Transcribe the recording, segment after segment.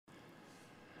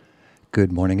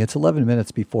Good morning. It's 11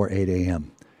 minutes before 8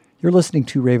 a.m. You're listening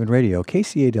to Raven Radio,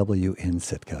 KCAW in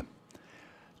Sitka.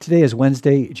 Today is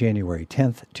Wednesday, January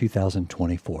 10th,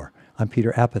 2024. I'm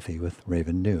Peter Apathy with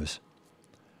Raven News.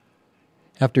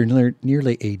 After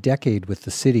nearly a decade with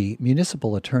the city,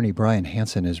 Municipal Attorney Brian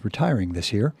Hansen is retiring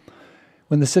this year.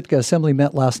 When the Sitka Assembly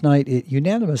met last night, it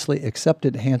unanimously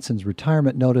accepted Hansen's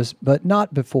retirement notice, but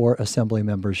not before Assembly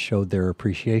members showed their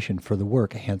appreciation for the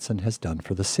work Hansen has done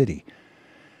for the city.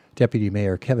 Deputy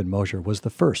Mayor Kevin Mosier was the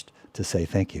first to say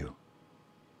thank you.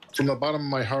 From the bottom of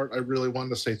my heart, I really wanted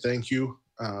to say thank you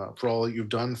for all that you've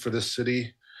done for this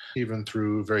city, even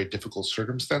through very difficult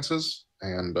circumstances.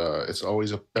 And it's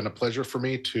always been a pleasure for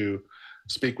me to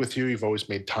speak with you. You've always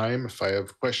made time if I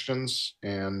have questions,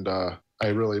 and I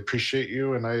really appreciate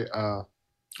you, and I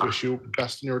wish you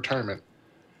best in your retirement.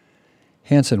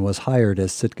 Hansen was hired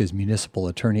as Sitka's municipal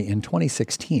attorney in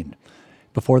 2016.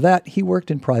 Before that, he worked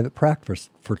in private practice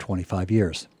for 25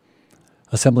 years.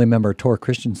 Assemblymember Tor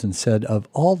Christensen said of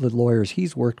all the lawyers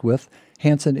he's worked with,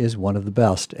 Hansen is one of the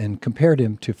best, and compared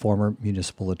him to former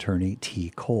municipal attorney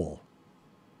T. Cole.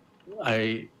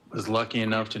 I was lucky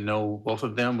enough to know both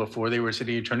of them before they were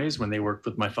city attorneys when they worked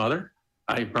with my father.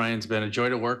 Brian's been a joy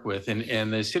to work with,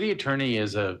 and the city attorney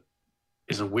is a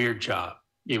weird job.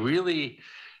 You really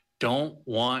don't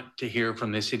want to hear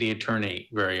from the city attorney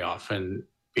very often,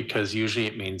 because usually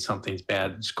it means something's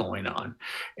bad's going on.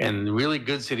 And really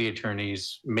good city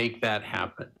attorneys make that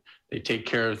happen. They take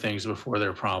care of things before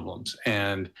there are problems.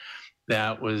 And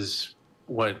that was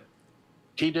what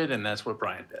he did, and that's what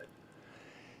Brian did.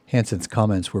 Hansen's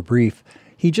comments were brief.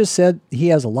 He just said he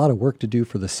has a lot of work to do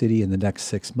for the city in the next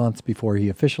 6 months before he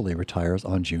officially retires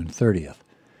on June 30th.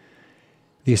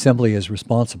 The Assembly is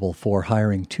responsible for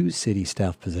hiring 2 city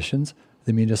staff positions,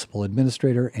 the municipal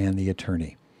administrator and the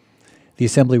attorney. The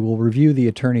Assembly will review the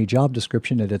attorney job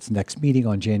description at its next meeting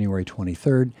on January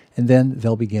 23rd, and then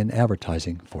they'll begin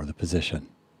advertising for the position.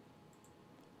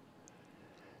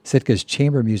 Sitka's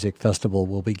Chamber Music Festival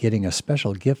will be getting a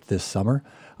special gift this summer,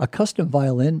 a custom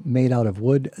violin made out of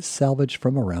wood salvaged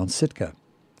from around Sitka.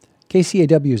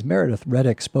 KCAW's Meredith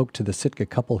Reddick spoke to the Sitka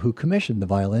couple who commissioned the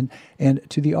violin and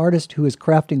to the artist who is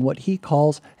crafting what he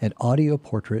calls an audio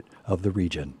portrait of the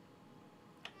region.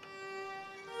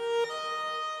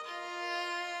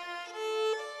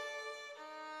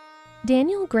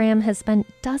 Daniel Graham has spent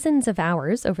dozens of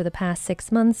hours over the past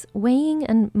 6 months weighing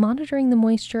and monitoring the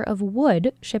moisture of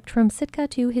wood shipped from Sitka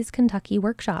to his Kentucky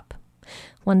workshop.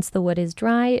 Once the wood is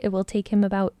dry, it will take him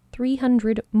about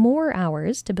 300 more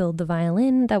hours to build the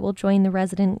violin that will join the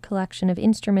resident collection of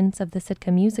instruments of the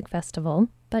Sitka Music Festival,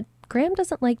 but Graham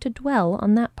doesn't like to dwell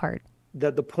on that part.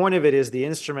 The point of it is the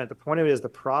instrument, the point of it is the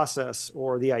process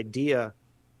or the idea.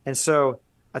 And so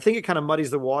I think it kind of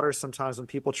muddies the water sometimes when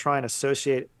people try and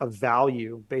associate a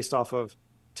value based off of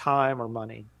time or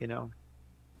money,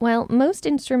 While most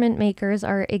instrument makers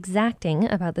are exacting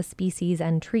about the species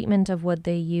and treatment of wood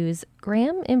they use,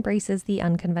 Graham embraces the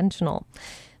unconventional.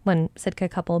 When Sitka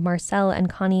couple Marcel and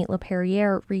Connie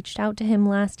LePerriere reached out to him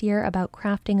last year about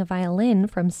crafting a violin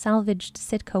from salvaged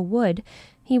Sitka wood,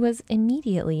 he was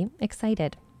immediately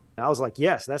excited. I was like,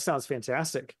 yes, that sounds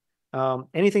fantastic.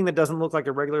 Anything that doesn't look like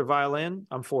a regular violin,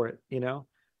 I'm for it,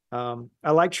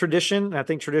 I like tradition. I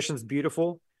think tradition's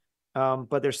beautiful.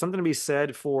 But there's something to be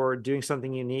said for doing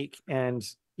something unique and,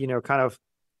 kind of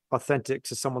authentic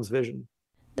to someone's vision.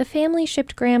 The family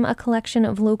shipped Graham a collection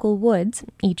of local woods,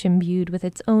 each imbued with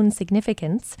its own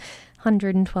significance.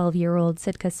 112-year-old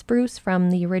Sitka spruce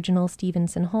from the original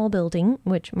Stevenson Hall building,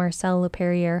 which Marcel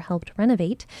LePerriere helped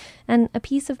renovate, and a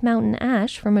piece of mountain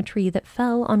ash from a tree that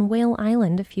fell on Whale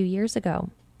Island a few years ago.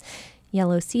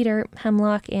 Yellow cedar,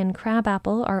 hemlock, and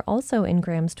crabapple are also in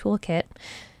Graham's toolkit.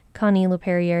 Connie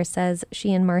LePerriere says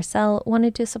she and Marcel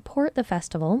wanted to support the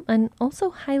festival and also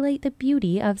highlight the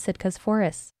beauty of Sitka's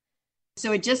forests.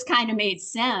 So it just kind of made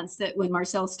sense that when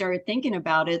Marcel started thinking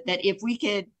about it, that if we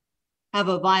could have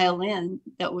a violin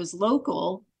that was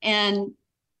local and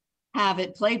have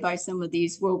it played by some of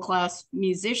these world-class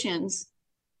musicians,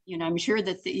 I'm sure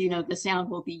that the sound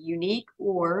will be unique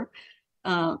or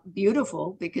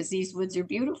beautiful, because these woods are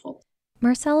beautiful.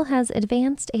 Marcel has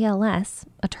advanced ALS,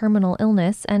 a terminal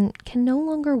illness, and can no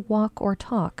longer walk or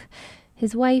talk.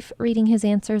 His wife, reading his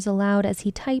answers aloud as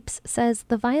he types, says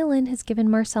the violin has given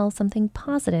Marcel something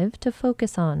positive to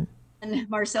focus on. And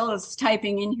Marcel is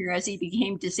typing in here as he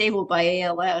became disabled by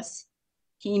ALS.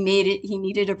 He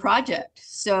needed a project.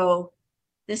 So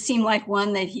this seemed like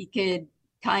one that he could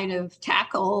kind of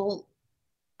tackle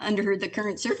under the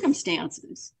current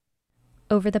circumstances.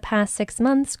 Over the past 6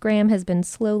 months, Graham has been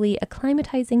slowly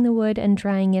acclimatizing the wood and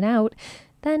drying it out.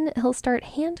 Then he'll start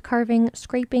hand carving,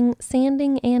 scraping,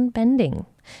 sanding, and bending.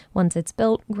 Once it's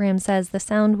built, Graham says the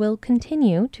sound will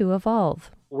continue to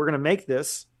evolve. We're going to make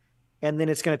this, and then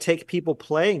it's going to take people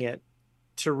playing it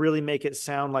to really make it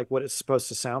sound like what it's supposed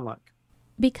to sound like.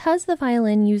 Because the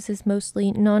violin uses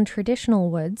mostly non-traditional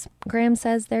woods, Graham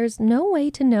says there's no way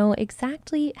to know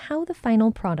exactly how the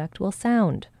final product will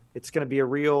sound. It's going to be a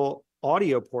real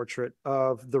audio portrait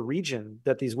of the region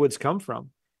that these woods come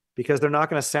from, because they're not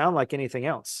going to sound like anything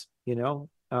else, you know?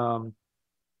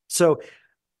 So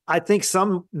I think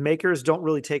some makers don't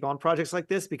really take on projects like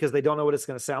this because they don't know what it's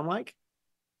going to sound like.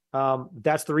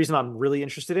 That's the reason I'm really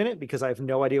interested in it, because I have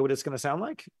no idea what it's going to sound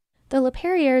like. The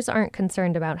LePerriers aren't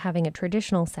concerned about having a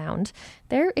traditional sound.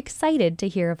 They're excited to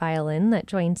hear a violin that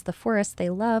joins the forest they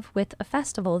love with a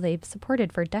festival they've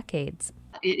supported for decades.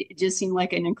 It just seemed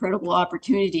like an incredible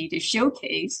opportunity to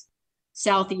showcase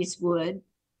Southeast Wood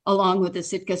along with the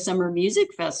Sitka Summer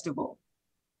Music Festival,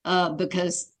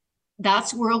 because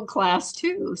that's world class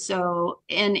too. So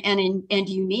and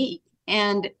unique,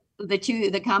 and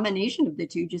the combination of the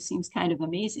two just seems kind of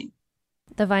amazing.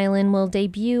 The violin will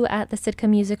debut at the Sitka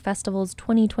Music Festival's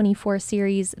 2024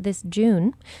 series this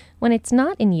June. When it's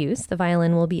not in use, the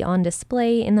violin will be on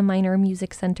display in the Minor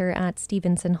Music Center at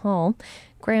Stevenson Hall.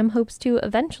 Graham hopes to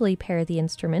eventually pair the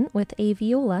instrument with a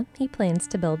viola he plans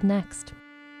to build next.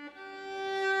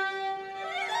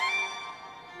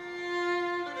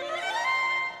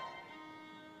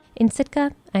 In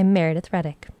Sitka, I'm Meredith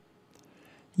Reddick.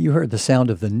 You heard the sound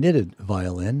of the knitted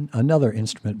violin, another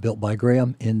instrument built by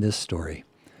Graham, in this story.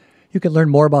 You can learn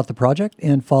more about the project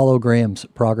and follow Graham's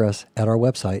progress at our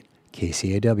website,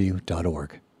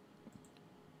 kcaw.org.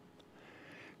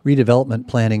 Redevelopment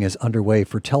planning is underway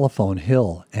for Telephone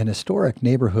Hill, an historic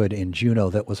neighborhood in Juneau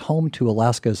that was home to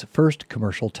Alaska's first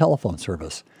commercial telephone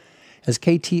service. As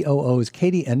KTOO's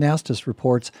Katie Anastas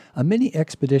reports, a mini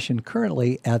expedition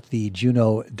currently at the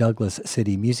Juneau Douglas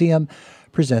City Museum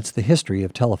presents the history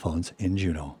of telephones in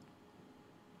Juneau.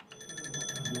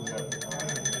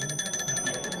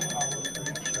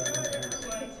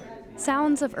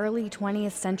 Sounds of early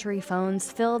 20th century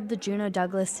phones filled the Juneau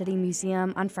Douglas City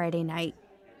Museum on Friday night.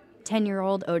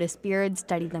 10-year-old Otis Beard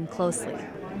studied them closely.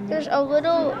 There's a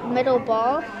little metal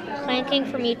ball clanking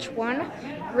from each one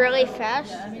really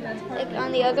fast. Like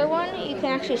on the other one, you can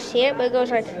actually see it, but it goes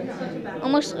like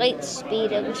almost light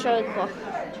speed. It looks really cool.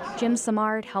 Jim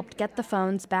Samard helped get the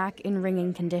phones back in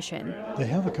ringing condition. They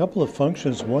have a couple of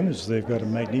functions. One is they've got a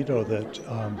magneto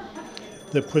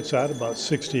that puts out about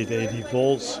 60 to 80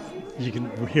 volts. You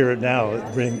can hear it now.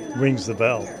 It rings the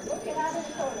bell.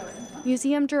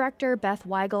 Museum director Beth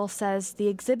Weigel says the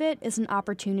exhibit is an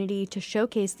opportunity to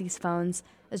showcase these phones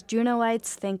as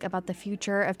Juneauites think about the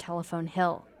future of Telephone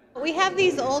Hill. We have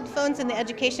these old phones in the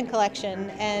education collection,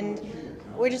 and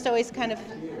we're just always kind of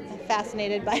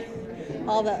fascinated by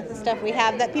all the stuff we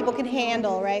have that people can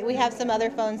handle, right? We have some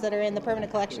other phones that are in the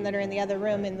permanent collection that are in the other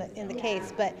room in the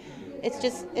case, but it's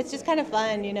just kind of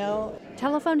fun, you know.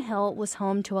 Telephone Hill was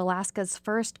home to Alaska's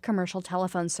first commercial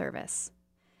telephone service.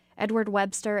 Edward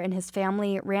Webster and his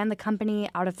family ran the company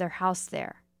out of their house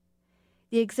there.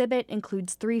 The exhibit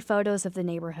includes 3 photos of the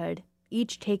neighborhood,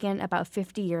 each taken about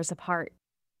 50 years apart.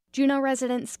 Juneau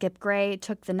resident Skip Gray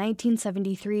took the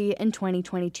 1973 and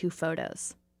 2022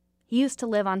 photos. He used to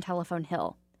live on Telephone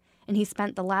Hill, and he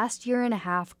spent the last year and a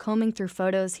half combing through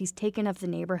photos he's taken of the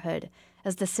neighborhood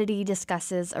as the city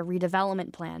discusses a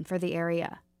redevelopment plan for the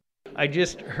area. I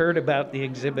just heard about the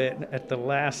exhibit at the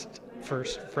last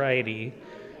First Friday,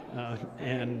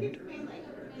 and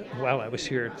while I was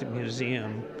here at the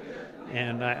museum,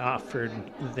 and I offered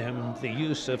them the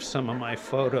use of some of my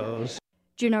photos.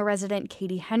 Juneau resident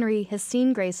Katie Henry has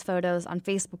seen Gray's photos on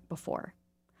Facebook before.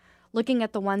 Looking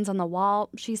at the ones on the wall,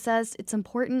 she says it's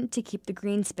important to keep the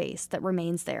green space that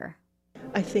remains there.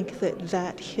 I think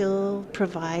that hill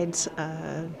provides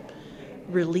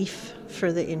relief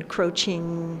for the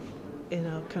encroaching,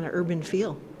 kind of urban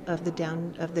feel of the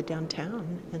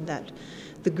downtown, and that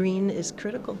the green is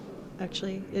critical.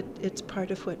 Actually, it's part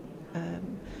of what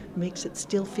makes it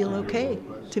still feel okay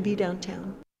to be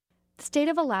downtown. The state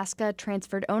of Alaska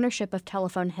transferred ownership of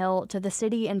Telephone Hill to the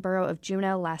city and borough of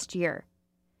Juneau last year.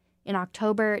 In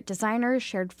October, designers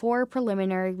shared 4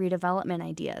 preliminary redevelopment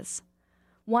ideas.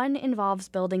 One involves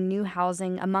building new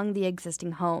housing among the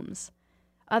existing homes.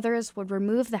 Others would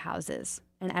remove the houses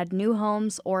and add new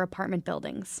homes or apartment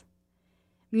buildings.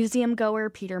 Museum goer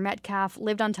Peter Metcalf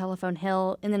lived on Telephone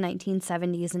Hill in the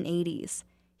 1970s and 80s.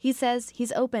 He says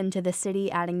he's open to the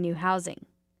city adding new housing,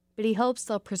 but he hopes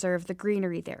they'll preserve the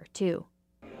greenery there, too.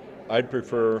 I'd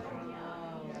prefer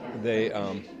they,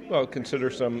 consider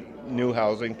some new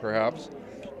housing, perhaps.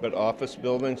 But office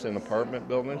buildings and apartment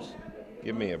buildings,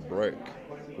 give me a break.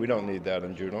 We don't need that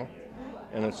in Juneau.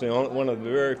 And it's the only, one of the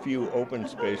very few open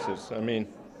spaces. I mean,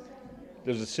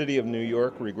 does the city of New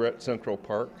York regret Central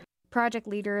Park? Project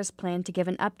leaders plan to give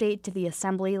an update to the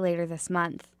Assembly later this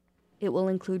month. It will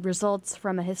include results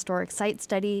from a historic site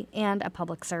study and a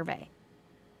public survey.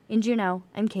 In Juneau,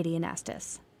 I'm Katie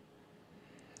Anastas.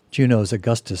 Juneau's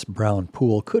Augustus Brown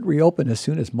Pool could reopen as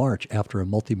soon as March after a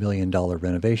multi-million-dollar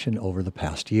renovation over the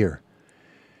past year.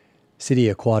 City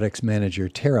Aquatics manager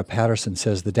Tara Patterson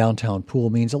says the downtown pool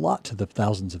means a lot to the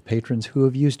thousands of patrons who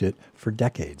have used it for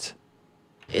decades.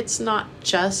 It's not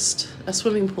just a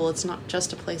swimming pool. It's not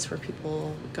just a place where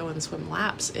people go and swim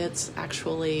laps. It's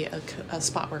actually a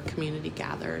spot where community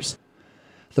gathers.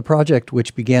 The project,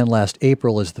 which began last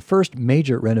April, is the first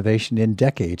major renovation in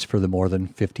decades for the more than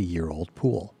 50-year-old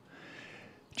pool.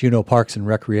 Juneau Parks and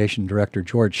Recreation Director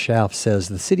George Schaff says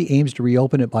the city aims to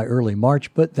reopen it by early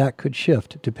March, but that could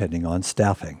shift depending on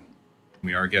staffing.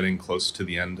 We are getting close to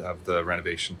the end of the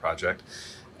renovation project.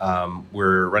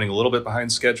 We're running a little bit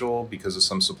behind schedule because of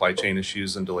some supply chain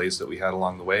issues and delays that we had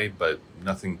along the way, but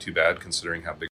nothing too bad considering how big